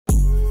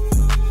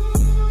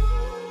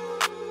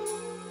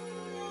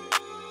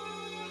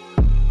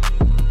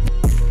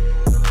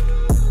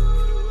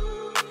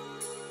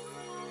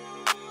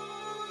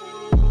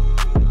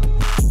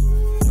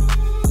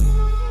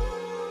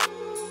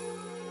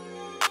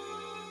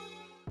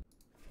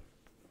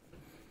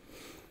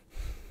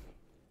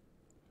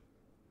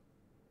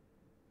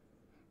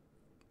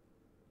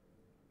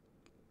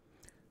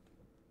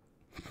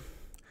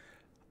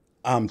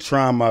I'm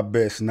trying my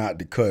best not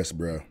to cuss,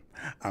 bro.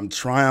 I'm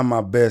trying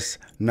my best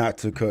not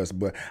to cuss,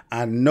 but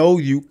I know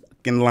you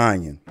fucking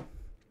lying.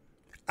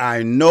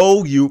 I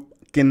know you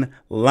fucking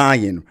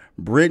lying.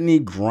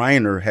 Britney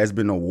Griner has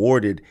been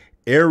awarded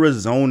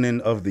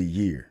Arizonan of the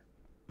Year.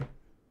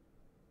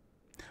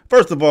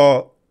 First of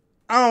all,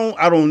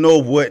 I don't know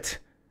what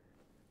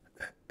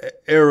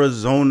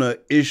Arizona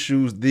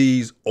issues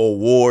these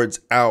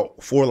awards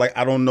out for. Like,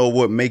 I don't know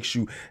what makes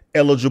you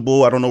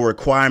eligible. I don't know what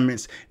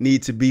requirements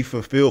need to be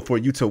fulfilled for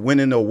you to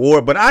win an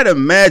award. But I'd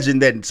imagine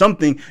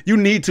that you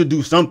need to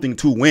do something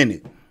to win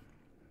it.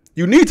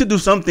 You need to do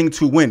something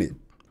to win it.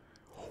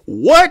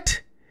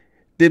 What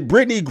did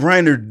Britney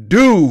Griner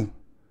do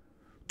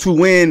to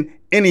win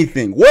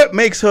anything? What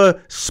makes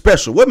her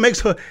special? What makes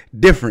her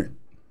different?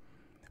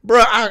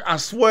 Bro, I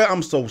swear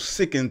I'm so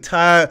sick and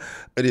tired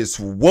of this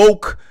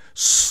woke,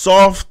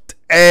 soft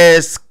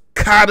ass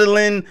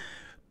coddling,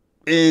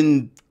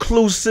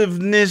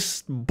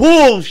 inclusiveness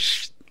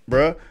bullshit,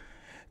 bro.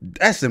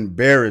 That's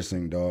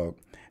embarrassing, dog.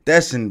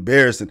 That's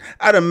embarrassing.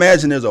 I'd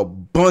imagine there's a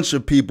bunch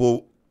of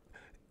people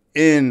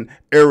in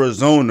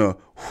Arizona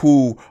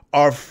who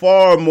are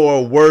far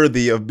more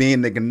worthy of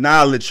being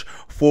acknowledged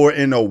for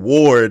an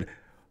award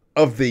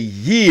of the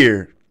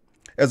year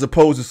as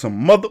opposed to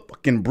some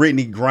motherfucking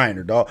Britney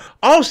Griner, dog.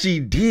 All she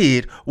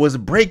did was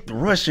break the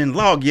Russian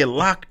law, get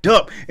locked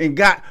up, and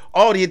got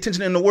all the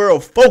attention in the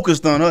world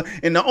focused on her.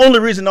 And the only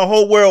reason the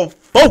whole world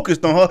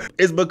focused on her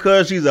is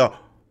because she's a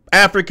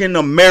African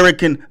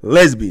American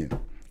lesbian.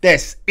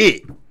 That's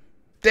it.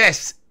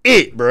 That's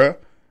it, bruh.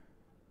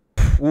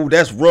 Ooh,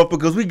 that's rough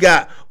because we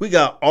got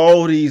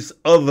all these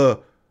other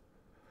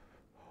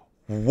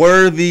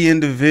worthy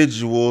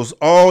individuals,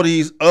 all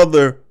these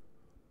other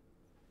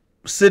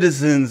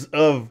citizens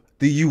of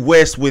the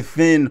U.S.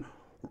 within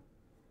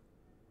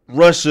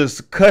Russia's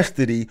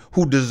custody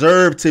who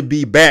deserve to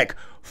be back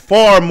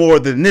far more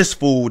than this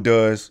fool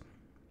does.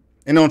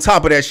 And on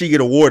top of that, she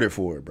get awarded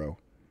for it, bro.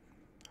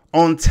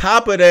 On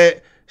top of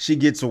that, she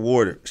gets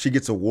awarded. She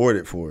gets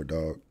awarded for it,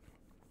 dog.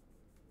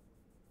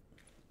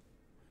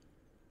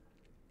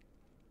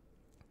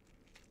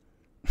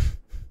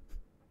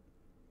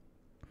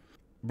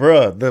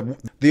 Bruh,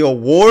 the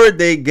award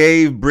they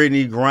gave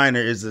Britney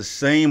Griner is the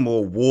same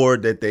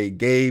award that they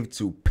gave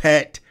to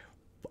Pat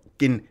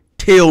fucking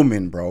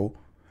Tillman, bro.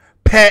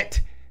 Pat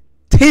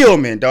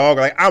Tillman, dog.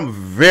 Like, I'm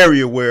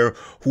very aware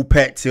who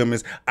Pat Tillman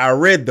is. I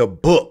read the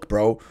book,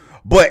 bro.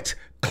 But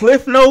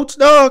Cliff Notes,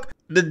 dog.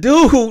 The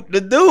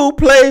dude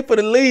played for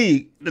the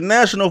league, the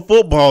National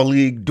Football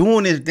League,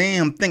 doing his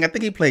damn thing. I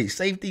think he played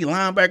safety,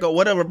 linebacker,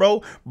 whatever,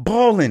 bro.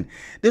 Balling.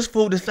 This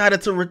fool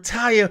decided to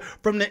retire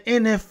from the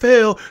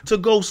NFL to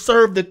go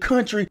serve the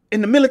country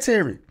in the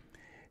military.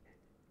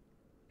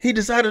 He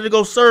decided to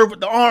go serve with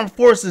the armed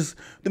forces,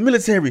 the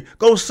military.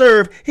 Go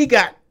serve. He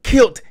got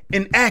killed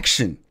in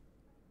action.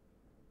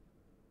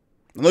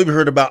 I know you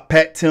heard about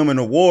Pat Tillman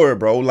Award,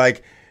 bro.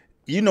 Like,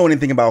 you know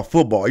anything about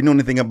football, you know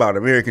anything about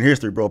American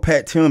history, bro.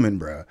 Pat Tillman,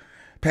 bro.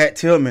 Pat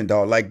Tillman,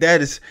 dog. Like,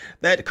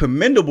 that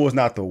commendable is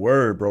not the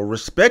word, bro.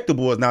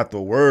 Respectable is not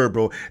the word,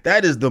 bro.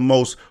 That is the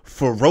most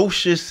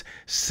ferocious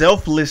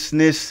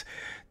selflessness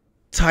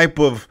type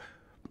of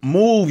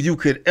move you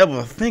could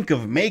ever think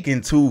of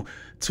making to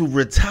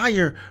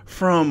retire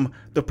from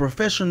the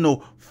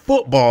professional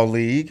football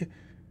league.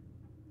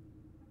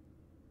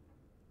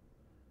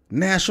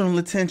 National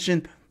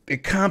attention,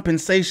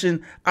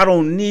 compensation. I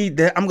don't need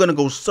that. I'm going to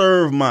go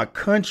serve my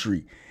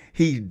country.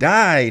 He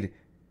died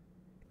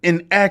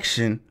in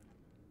action,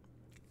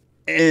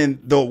 and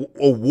the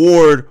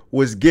award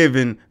was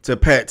given to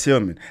Pat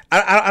Tillman.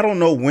 I don't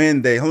know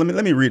when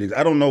let me read it.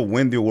 I don't know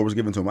when the award was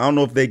given to him. I don't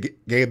know if they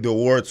gave the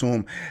award to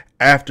him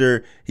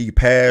after he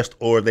passed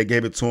or they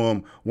gave it to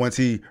him once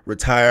he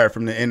retired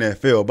from the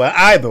NFL. But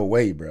either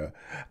way, bro.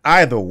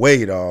 Either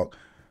way, dog.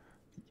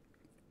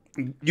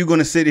 You're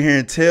gonna sit here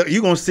and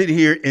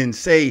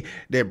say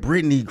that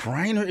Britney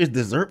Griner is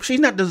deserving.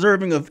 She's not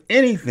deserving of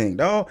anything,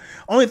 dog.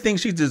 Only thing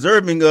she's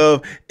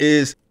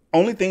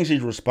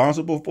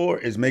responsible for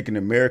is making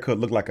America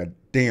look like a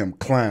damn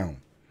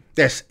clown.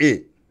 That's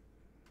it.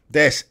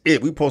 That's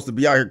it. We supposed to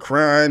be out here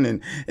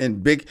crying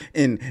and big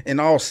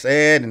and all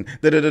sad and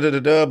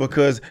da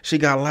because she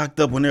got locked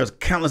up when there's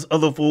countless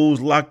other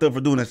fools locked up for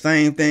doing the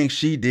same thing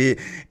she did,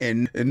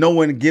 and no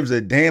one gives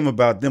a damn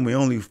about them. We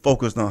only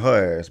focused on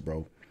her ass,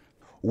 bro.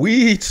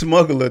 Weed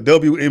smuggler,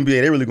 WNBA.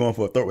 They really going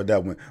for a throat with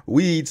that one.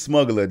 Weed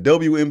smuggler,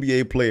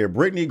 WNBA player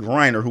Britney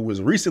Griner, who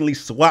was recently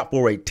swapped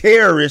for a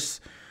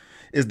terrorist,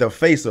 is the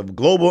face of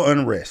global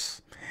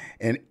unrest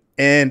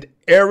and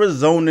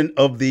Arizonan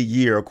of the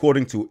Year,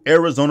 according to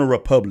Arizona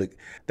Republic.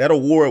 That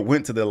award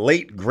went to the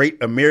late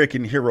great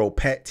American hero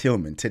Pat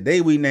Tillman.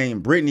 Today we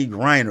name Britney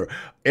Griner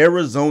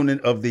Arizonan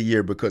of the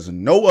Year because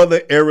no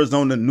other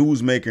Arizona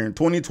newsmaker in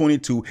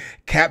 2022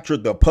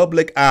 captured the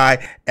public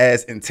eye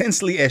as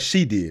intensely as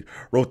she did,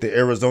 wrote the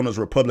Arizona's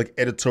Republic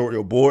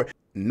editorial board.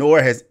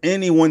 Nor has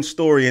anyone's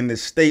story in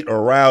this state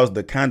aroused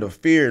the kind of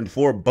fear and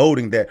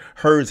foreboding that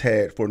hers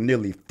had for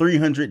nearly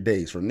 300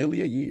 days, for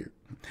nearly a year.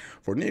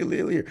 for nearly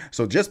a year.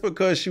 So just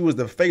because she was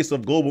the face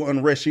of global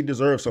unrest, she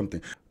deserves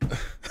something.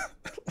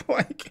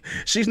 Like,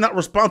 she's not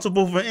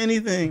responsible for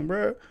anything,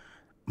 bro.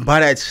 By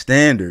that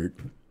standard,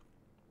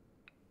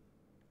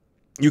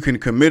 you can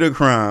commit a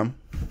crime.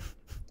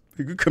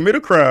 You can commit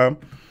a crime.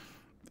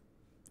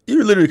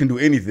 You literally can do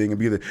anything and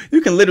be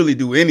you can literally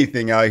do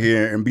anything out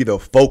here and be the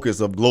focus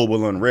of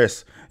global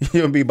unrest.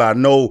 You'll be by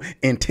no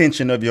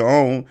intention of your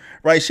own,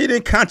 right? She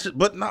didn't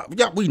but not,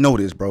 yeah, we know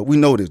this, bro. We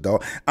know this,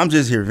 dog. I'm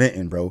just here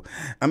venting, bro.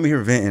 I'm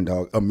here venting,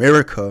 dog.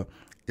 America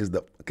is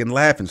the fucking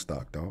laughing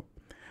stock, dog.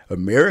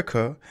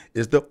 America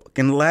is the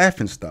fucking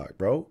laughing stock,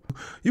 bro.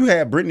 You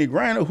have Britney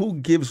Griner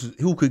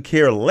who could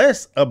care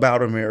less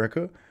about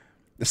America,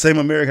 the same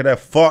America that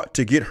fought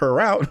to get her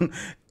out.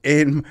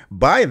 And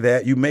by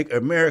that, you make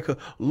America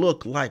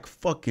look like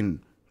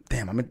fucking,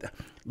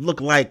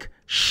 look like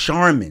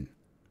Charmin.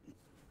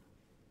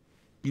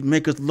 You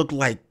make us look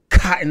like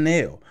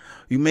Cottonelle.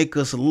 You make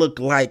us look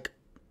like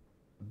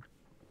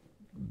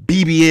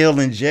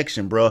BBL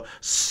injection, bro.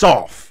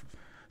 Soft,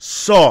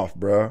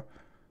 bro.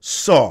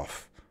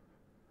 Soft.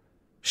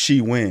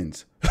 She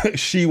wins.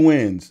 She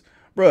wins.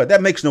 Bro,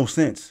 that makes no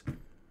sense.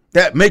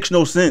 That makes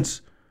no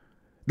sense.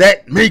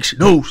 That makes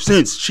no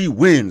sense. She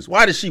wins.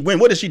 Why did she win?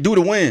 What did she do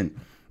to win?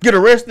 Get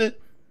arrested?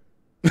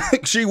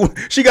 She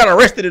got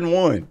arrested and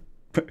won.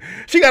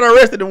 She got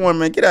arrested and won,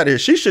 man. Get out of here.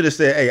 She should have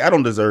said, hey, I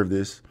don't deserve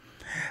this.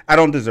 I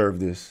don't deserve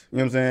this. You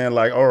know what I'm saying?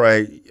 Like, all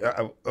right,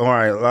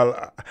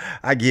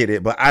 I get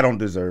it, but I don't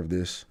deserve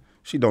this.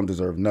 She don't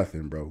deserve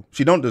nothing, bro.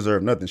 She don't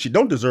deserve nothing. She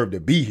don't deserve to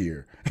be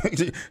here.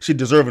 She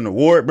deserve an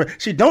award, but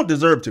she don't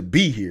deserve to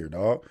be here,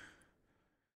 dog.